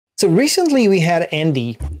So recently we had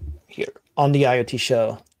Andy here on the IoT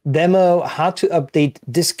Show demo how to update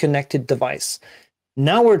disconnected device.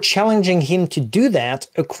 Now we're challenging him to do that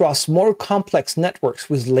across more complex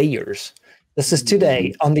networks with layers. This is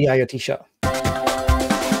today on the IoT Show.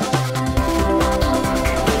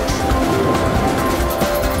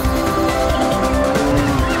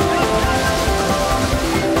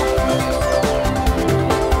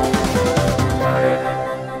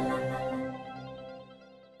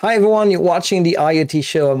 Hi everyone, you're watching the IoT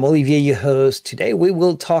Show. I'm Olivier, your host. Today we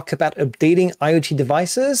will talk about updating IoT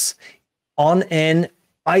devices on an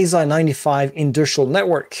ISA-95 industrial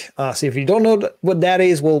network. So if you don't know what that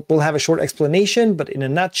is, we'll have a short explanation, but in a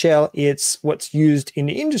nutshell, it's what's used in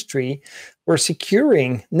the industry for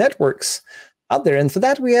securing networks out there. And for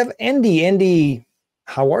that, we have Andy. Andy,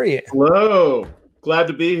 how are you? Hello, glad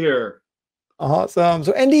to be here. Awesome.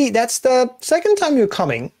 So Andy, that's the second time you're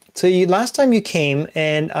coming. So last time you came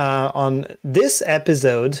and on this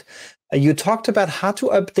episode, you talked about how to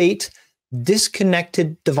update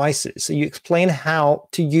disconnected devices. So you explained how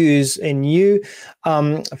to use a new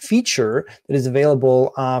feature that is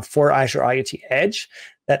available for Azure IoT Edge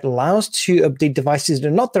that allows to update devices that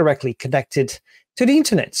are not directly connected to the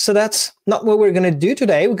internet. So that's not what we're going to do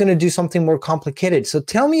today. We're going to do something more complicated. So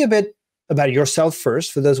tell me a bit about yourself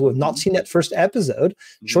first, for those who have not seen that first episode.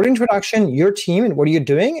 Short introduction, your team, and what are you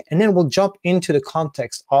doing? And then we'll jump into the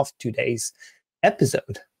context of today's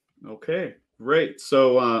episode. Okay, great.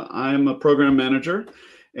 So I'm a program manager,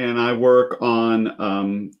 and I work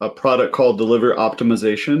on a product called Delivery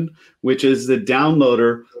Optimization, which is the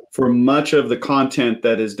downloader for much of the content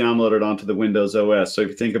that is downloaded onto the Windows OS. So if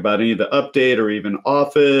you think about any of the update or even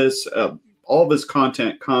Office, all this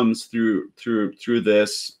content comes through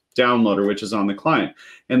this downloader, which is on the client.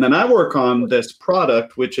 And then I work on this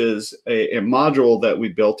product, which is a module that we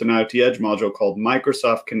built, an IoT Edge module called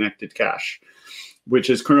Microsoft Connected Cache, which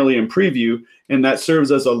is currently in preview. And that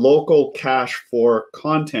serves as a local cache for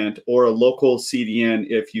content, or a local CDN,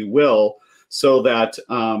 if you will, so that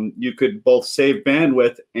you could both save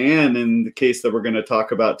bandwidth and, in the case that we're going to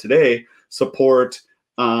talk about today, support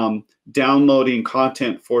downloading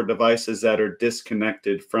content for devices that are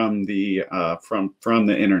disconnected from the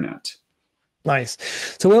internet. Nice.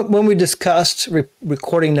 So when we discussed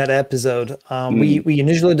recording that episode, we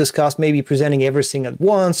initially discussed maybe presenting everything at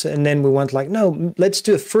once, and then we went like, no, let's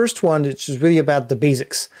do a first one, which is really about the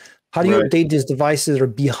basics. How do you update these devices that are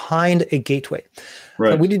behind a gateway?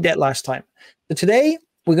 Right. So we did that last time. So today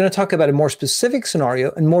we're going to talk about a more specific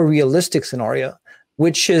scenario and more realistic scenario,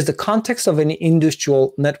 which is the context of an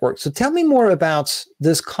industrial network. So tell me more about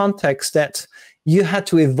this context that you had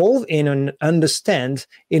to evolve in and understand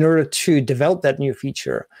in order to develop that new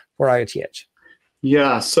feature for IoT Edge.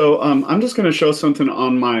 Yeah, so I'm just going to show something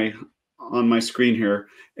on my screen here,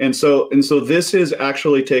 and so this is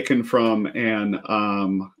actually taken from a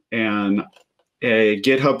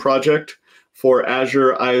GitHub project for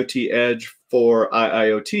Azure IoT Edge for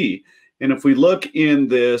IoT. And if we look in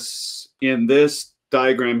this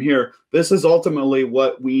diagram here, this is ultimately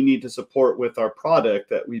what we need to support with our product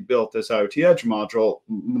that we built, this IoT Edge module,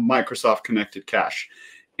 Microsoft Connected Cache.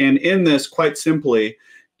 And in this, quite simply,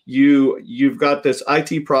 you've got this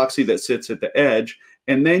IT proxy that sits at the edge,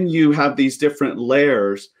 and then you have these different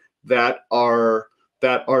layers that are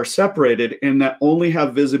separated and that only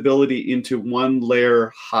have visibility into one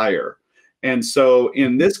layer higher. And so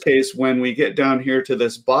in this case, when we get down here to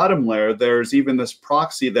this bottom layer, there's even this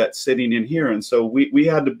proxy that's sitting in here. And so we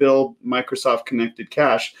had to build Microsoft Connected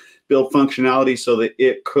Cache, build functionality so that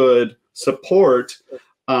it could support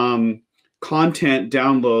content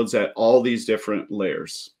downloads at all these different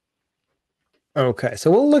layers. Okay, so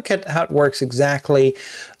we'll look at how it works exactly.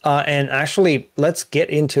 And actually, let's get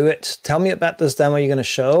into it. Tell me about this demo you're going to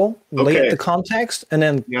show, lay out the context, and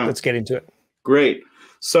then let's get into it. Great.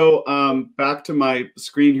 So back to my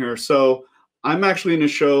screen here. So I'm actually going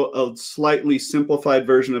to show a slightly simplified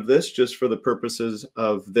version of this just for the purposes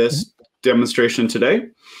of this demonstration today.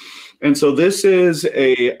 And so this is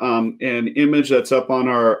an image that's up on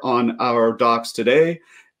our docs today,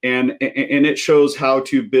 and it shows how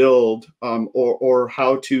to build or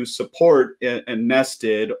how to support a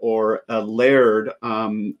nested or a layered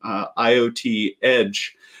IoT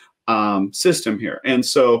Edge system here. And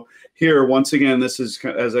so here, once again, this is,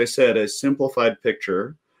 as I said, a simplified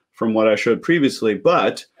picture from what I showed previously,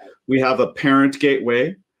 but we have a parent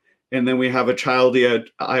gateway, and then we have a child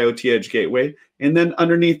IoT Edge gateway, and then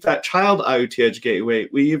underneath that child IoT Edge gateway,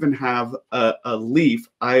 we even have a leaf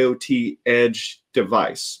IoT Edge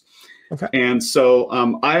device. Okay. And so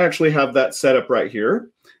I actually have that set up right here.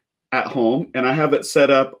 at home, and I have it set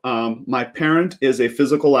up. My parent is a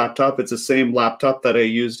physical laptop. It's the same laptop that I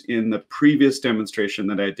used in the previous demonstration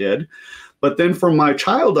that I did. But then for my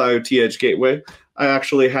child IoT Edge gateway, I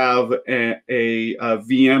actually have a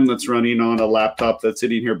VM that's running on a laptop that's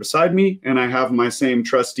sitting here beside me, and I have my same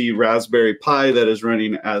trusty Raspberry Pi that is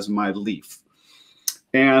running as my Leaf.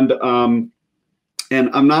 And I'm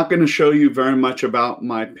not going to show you very much about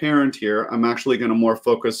my parent here. I'm actually going to more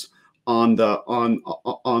focus on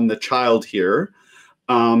the child here.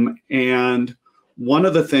 And one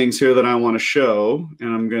of the things here that I want to show,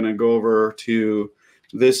 and I'm going to go over to,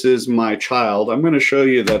 this is my child. I'm going to show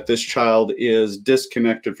you that this child is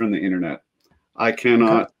disconnected from the internet. I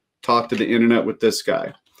cannot talk to the internet with this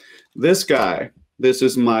guy. This guy, this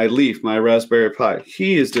is my Leaf, my Raspberry Pi.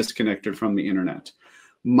 He is disconnected from the internet.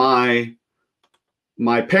 My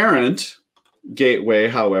parent gateway,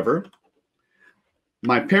 however,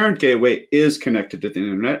 my parent gateway is connected to the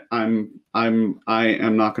internet. I am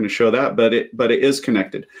not going to show that, but it is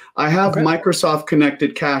connected. I have Microsoft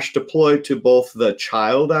Connected Cache deployed to both the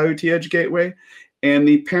child IoT Edge gateway and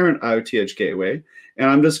the parent IoT Edge gateway, and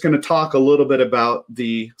I'm just going to talk a little bit about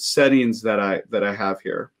the settings that I have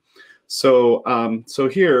here. So so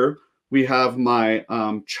here we have my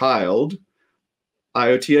child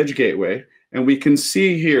IoT Edge gateway, and we can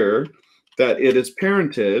see here that it is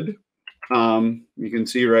parented. You can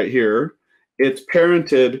see right here, it's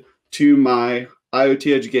parented to my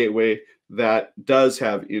IoT Edge gateway that does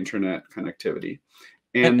have internet connectivity.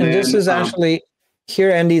 And then, this is actually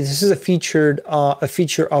here, Andy. This is a feature of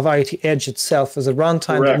IoT Edge itself as a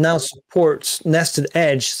runtime that now supports nested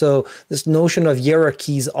edge. So this notion of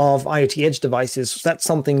hierarchies of IoT Edge devices, that's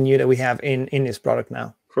something new that we have in this product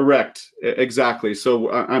now. Correct. Exactly. So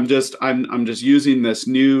I'm just using this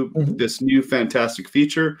new fantastic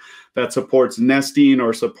feature that supports nesting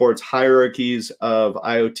or supports hierarchies of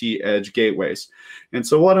IoT Edge gateways. And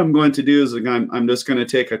so what I'm going to do is I'm just going to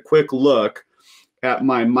take a quick look at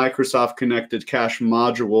my Microsoft Connected Cache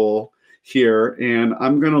module here, and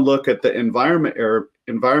I'm going to look at the environment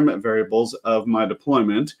variables of my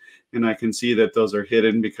deployment. And I can see that those are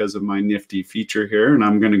hidden because of my nifty feature here. And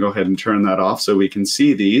I'm going to go ahead and turn that off so we can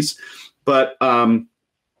see these. But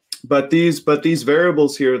these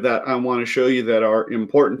variables here that I want to show you that are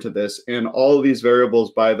important to this, and all of these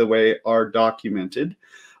variables, by the way, are documented,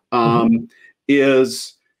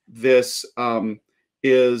 is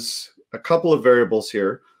a couple of variables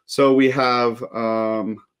here. So we have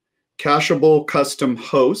Cachable custom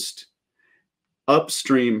host,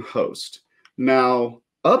 upstream host. Now,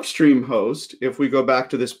 upstream host, if we go back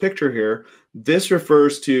to this picture here, this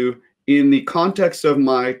refers to, in the context of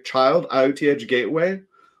my child IoT Edge gateway,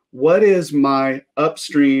 what is my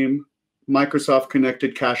upstream Microsoft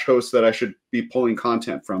Connected Cache host that I should be pulling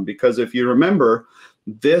content from? Because if you remember,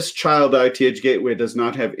 this child IoT Edge gateway does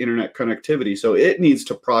not have internet connectivity, so it needs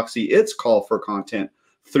to proxy its call for content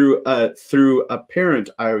through a parent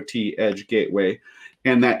IoT Edge gateway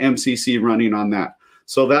and that MCC running on that.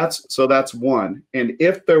 So that's one. And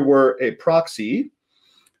if there were a proxy,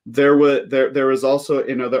 there is also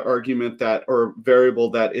another argument that, or variable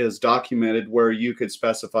that is documented, where you could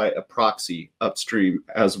specify a proxy upstream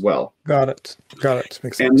as well. Got it.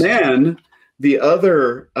 Makes sense. And then the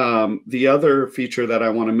other feature that I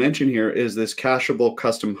want to mention here is this Cachable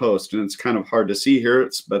custom host, and it's kind of hard to see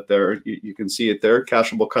here, but there you can see it there.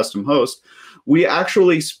 Cachable custom host. We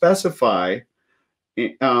actually specify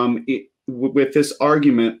with this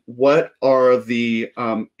argument, what are the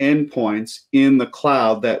endpoints in the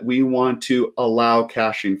cloud that we want to allow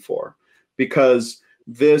caching for? Because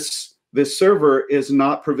this server is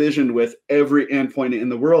not provisioned with every endpoint in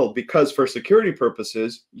the world, because for security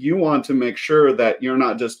purposes, you want to make sure that you're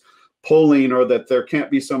not just pulling, or that there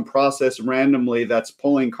can't be some process randomly that's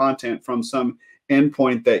pulling content from some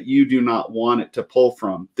endpoint that you do not want it to pull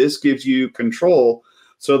from. This gives you control,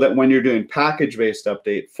 so that when you're doing package-based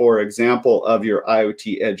update, for example, of your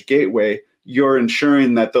IoT Edge gateway, you're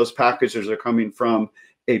ensuring that those packages are coming from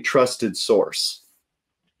a trusted source.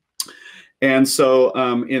 And so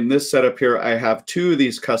in this setup here, I have two of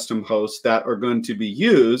these custom hosts that are going to be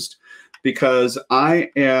used because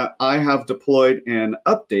I have deployed an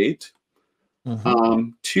update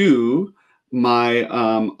to my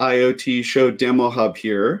IoT Show demo hub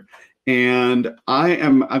here, and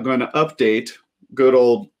I'm going to update good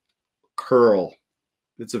old curl.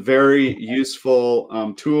 It's a very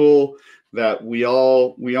useful tool that we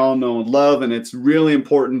all know and love, and it's really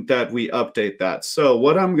important that we update that. So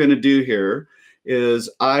what I'm going to do here is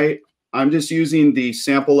I'm just using the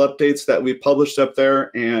sample updates that we published up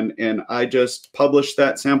there, and I just published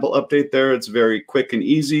that sample update there. It's very quick and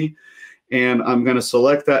easy. And I'm going to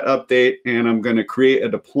select that update, and I'm going to create a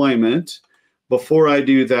deployment. Before I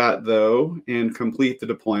do that, though, and complete the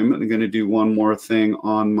deployment, I'm going to do one more thing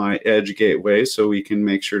on my Edge gateway so we can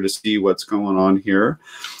make sure to see what's going on here.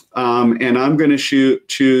 And I'm going to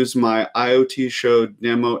choose my IoT Show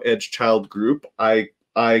Demo Edge Child group. I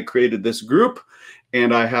created this group,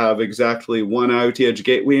 and I have exactly one IoT Edge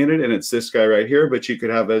gateway in it, and it's this guy right here, but you could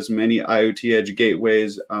have as many IoT Edge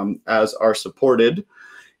gateways as are supported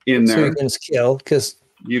in there. So you can scale, because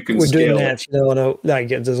we're doing that, you know, like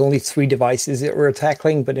there's only 3 devices that we're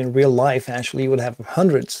tackling, but in real life, actually, you would have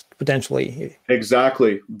hundreds potentially.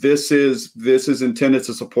 Exactly. This is intended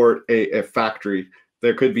to support a factory.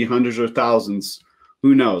 There could be hundreds or thousands.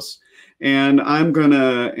 Who knows? And I'm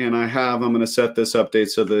gonna set this update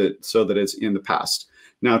so that it's in the past.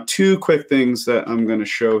 Now, 2 quick things that I'm gonna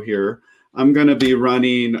show here. I'm gonna be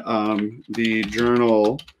running the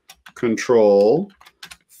journal control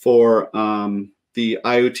for the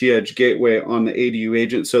IoT Edge gateway on the ADU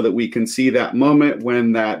agent so that we can see that moment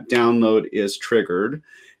when that download is triggered.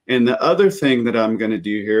 And the other thing that I'm going to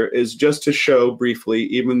do here is just to show briefly,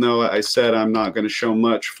 even though I said I'm not going to show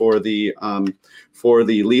much for the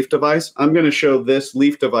Leaf device, I'm going to show this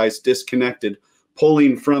Leaf device disconnected,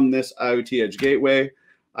 pulling from this IoT Edge gateway.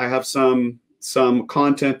 I have some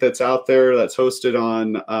content that's out there that's hosted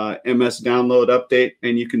on MS Download Update,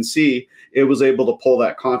 and you can see it was able to pull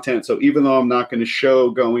that content. So even though I'm not going to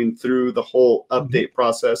show going through the whole update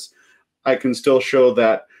process, I can still show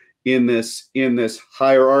that in this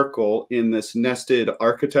hierarchical, in this nested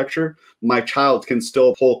architecture, my child can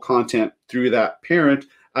still pull content through that parent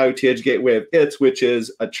IoT Edge gateway of its, which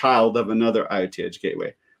is a child of another IoT Edge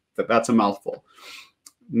gateway. That's a mouthful.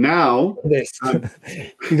 Now, you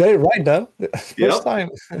got it right, though. First time.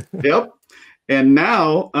 Yep. And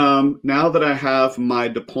now that I have my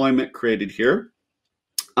deployment created here,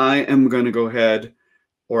 I am going to go ahead,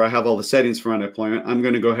 or I have all the settings for my deployment. I'm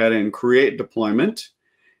going to go ahead and create deployment.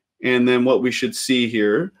 And then what we should see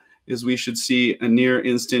here is we should see a near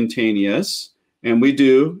instantaneous, and we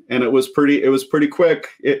do. And it was pretty quick.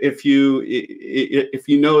 If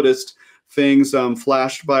you noticed, things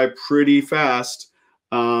flashed by pretty fast.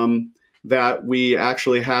 That we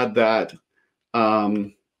actually had that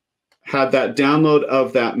download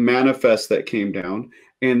of that manifest that came down,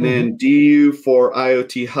 and then DU for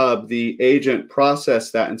IoT Hub, the agent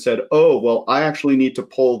processed that and said, oh, well, I actually need to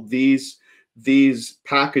pull these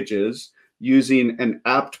packages using an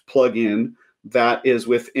apt plugin that is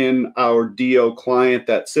within our DO client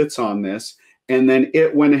that sits on this. And then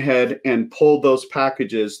it went ahead and pulled those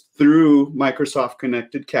packages through Microsoft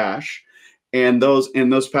Connected Cache. And those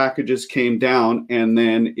packages came down. And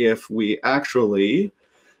then if we actually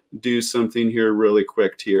do something here really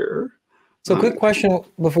quick here. So quick question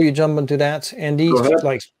before you jump into that, Andy,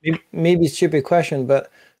 like maybe stupid question,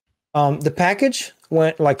 but the package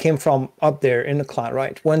came from up there in the cloud,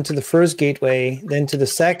 right? Went to the first gateway, then to the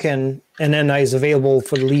second, and then is available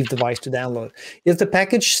for the Leaf device to download. Is the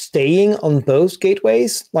package staying on both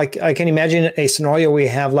gateways? Like I can imagine a scenario where you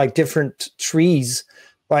have like different trees,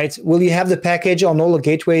 right? Will you have the package on all the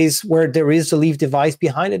gateways where there is the Leaf device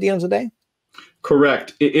behind at the end of the day?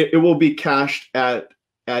 Correct. It will be cached at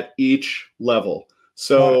each level.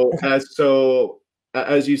 So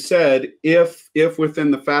as you said, if within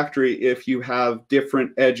the factory, if you have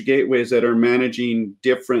different edge gateways that are managing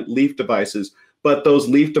different Leaf devices, but those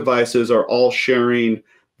Leaf devices are all sharing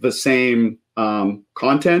the same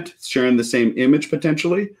content, sharing the same image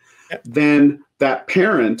potentially, then that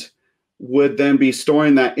parent would then be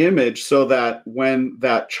storing that image so that when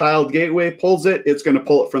that child gateway pulls it, it's going to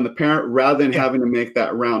pull it from the parent rather than having to make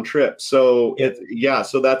that round trip. So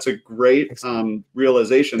so that's a great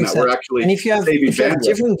realization that we're actually and if you have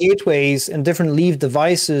different gateways and different Leaf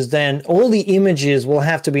devices, then all the images will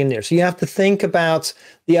have to be in there. So you have to think about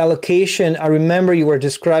the allocation. I remember you were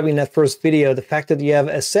describing that first video, the fact that you have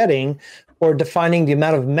a setting for defining the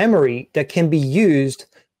amount of memory that can be used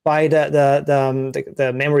by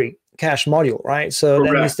the memory cache module, right? So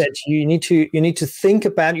Correct. That means that you need to think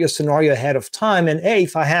about your scenario ahead of time. And hey,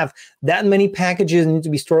 if I have that many packages that need to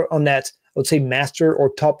be stored on that, I would say master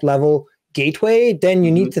or top level gateway, then you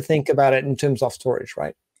need to think about it in terms of storage,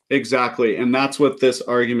 right? Exactly, and that's what this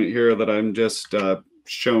argument here that I'm just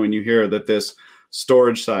showing you here, that this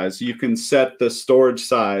storage size, you can set the storage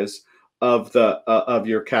size of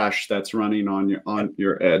your cache that's running on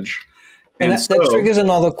your edge. And that triggers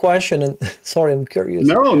another question. And sorry, I'm curious.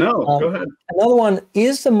 No, go ahead. Another one,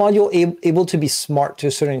 is the module able to be smart to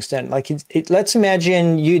a certain extent? Like, let's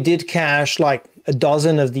imagine you did cache like a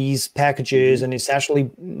dozen of these packages and it's actually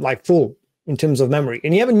like full, in terms of memory,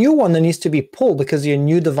 and you have a new one that needs to be pulled because your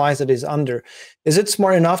new device that is under. Is it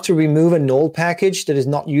smart enough to remove an old package that is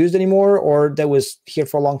not used anymore or that was here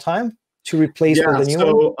for a long time to replace with a new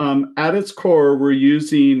one? So at its core, we're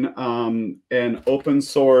using an open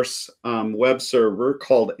source web server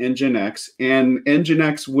called Nginx, and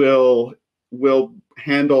Nginx will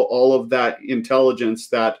handle all of that intelligence,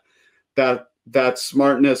 that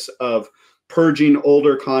smartness of purging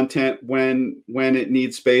older content when it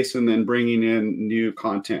needs space, and then bringing in new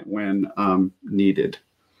content when needed.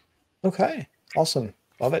 Okay, awesome,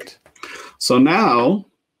 love it. So now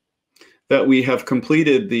that we have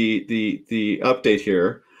completed the update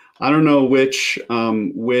here, I don't know which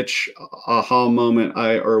aha moment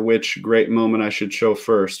or which great moment I should show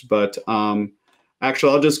first, but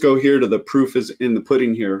actually I'll just go here to the proof is in the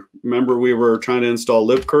pudding here. Remember, we were trying to install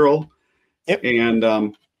libcurl. Yep.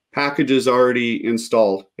 And package is already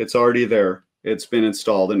installed. It's already there. It's been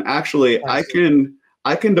installed. And actually, nice.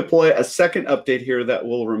 I can deploy a second update here that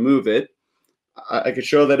will remove it. I could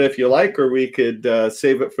show that if you like, or we could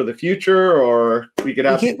save it for the future, or we could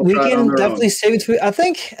have we can definitely save it. I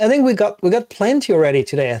think we got plenty already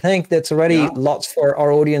today. I think that's already lots for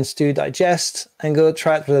our audience to digest and go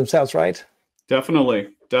try it for themselves, right? Definitely.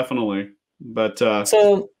 But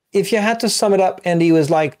so if you had to sum it up, Andy, it was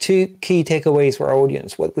like 2 key takeaways for our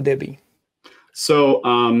audience, what would they be? So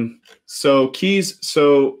keys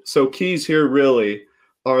here really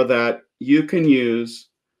are that you can use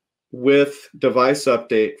with device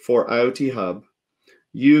update for IoT Hub.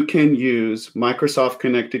 You can use Microsoft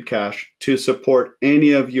Connected Cache to support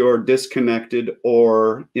any of your disconnected,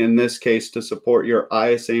 or in this case, to support your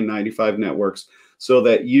ISA-95 networks, so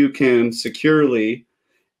that you can securely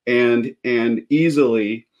and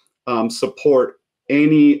easily support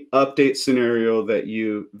any update scenario that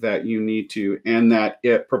you need to, and that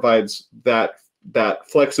it provides that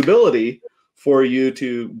flexibility for you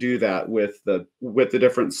to do that with the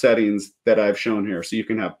different settings that I've shown here. So you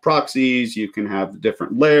can have proxies, you can have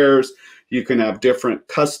different layers, you can have different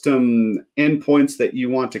custom endpoints that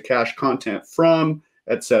you want to cache content from,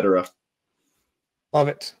 etc. Love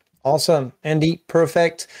it. Awesome, Andy.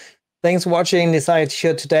 Perfect. Thanks for watching this IoT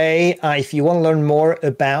show today. If you want to learn more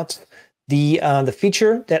about the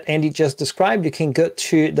feature that Andy just described, you can go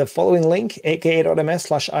to the following link,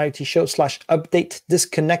 aka.ms/IoT show/update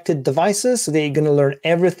disconnected devices. So there you're going to learn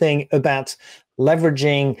everything about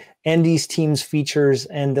leveraging Andy's team's features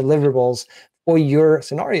and deliverables for your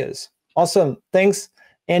scenarios. Awesome. Thanks,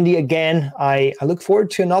 Andy, again. I look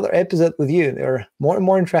forward to another episode with you. They're more and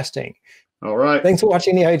more interesting. All right. Thanks for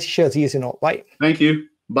watching the IoT show. See you soon. Bye. Thank you.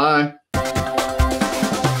 Bye.